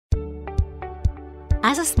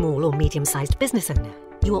As a small or medium-sized business owner,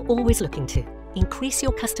 you are always looking to increase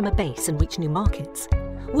your customer base and reach new markets,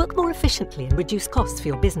 work more efficiently and reduce costs for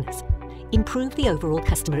your business, improve the overall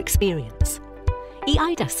customer experience.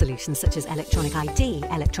 eIDAS solutions such as electronic ID,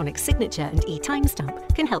 electronic signature and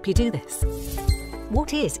e-timestamp can help you do this.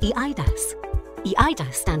 What is eIDAS?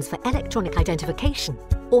 eIDAS stands for Electronic Identification,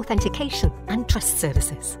 Authentication and Trust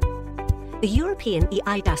Services. The European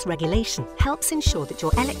eIDAS regulation helps ensure that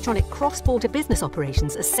your electronic cross-border business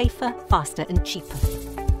operations are safer, faster and cheaper.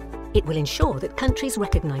 It will ensure that countries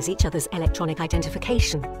recognise each other's electronic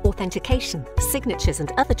identification, authentication, signatures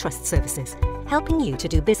and other trust services, helping you to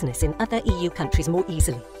do business in other EU countries more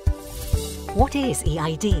easily. What is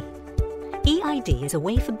eID? eID is a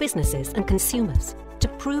way for businesses and consumers to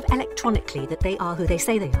prove electronically that they are who they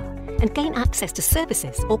say they are and gain access to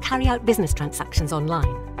services or carry out business transactions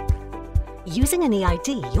online. Using an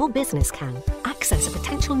eID, your business can access a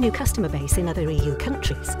potential new customer base in other EU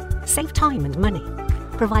countries, save time and money,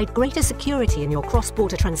 provide greater security in your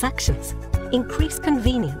cross-border transactions, increase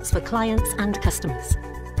convenience for clients and customers.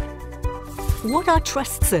 What are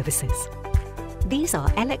trust services? These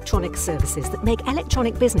are electronic services that make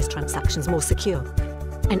electronic business transactions more secure.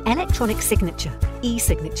 An electronic signature,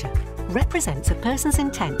 e-signature, represents a person's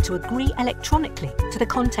intent to agree electronically to the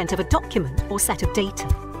content of a document or set of data.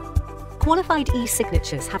 Qualified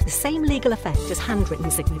e-signatures have the same legal effect as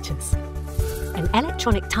handwritten signatures. An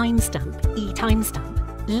electronic timestamp,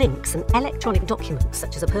 e-timestamp, links an electronic document,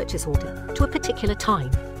 such as a purchase order, to a particular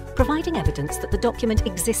time, providing evidence that the document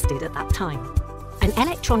existed at that time. An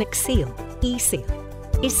electronic seal, e-seal,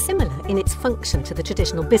 is similar in its function to the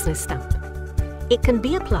traditional business stamp. It can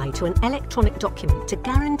be applied to an electronic document to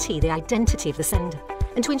guarantee the identity of the sender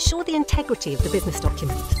and to ensure the integrity of the business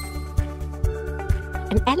document.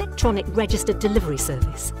 An electronic registered delivery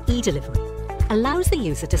service, e-delivery, allows the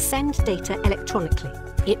user to send data electronically.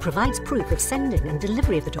 It provides proof of sending and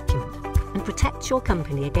delivery of the document and protects your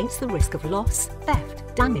company against the risk of loss,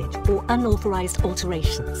 theft, damage or unauthorised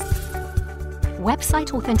alterations.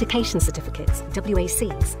 Website Authentication Certificates,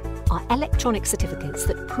 WACs, are electronic certificates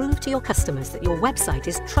that prove to your customers that your website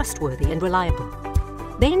is trustworthy and reliable.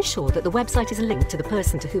 They ensure that the website is linked to the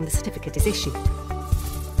person to whom the certificate is issued.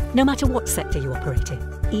 No matter what sector you operate in,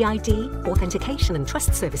 eID, authentication and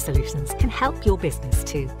trust service solutions can help your business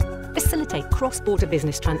to facilitate cross-border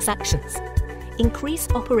business transactions, increase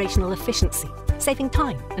operational efficiency, saving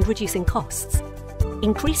time and reducing costs,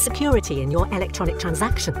 increase security in your electronic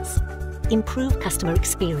transactions, improve customer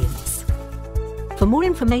experience. For more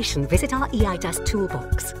information, visit our eIDAS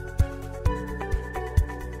toolbox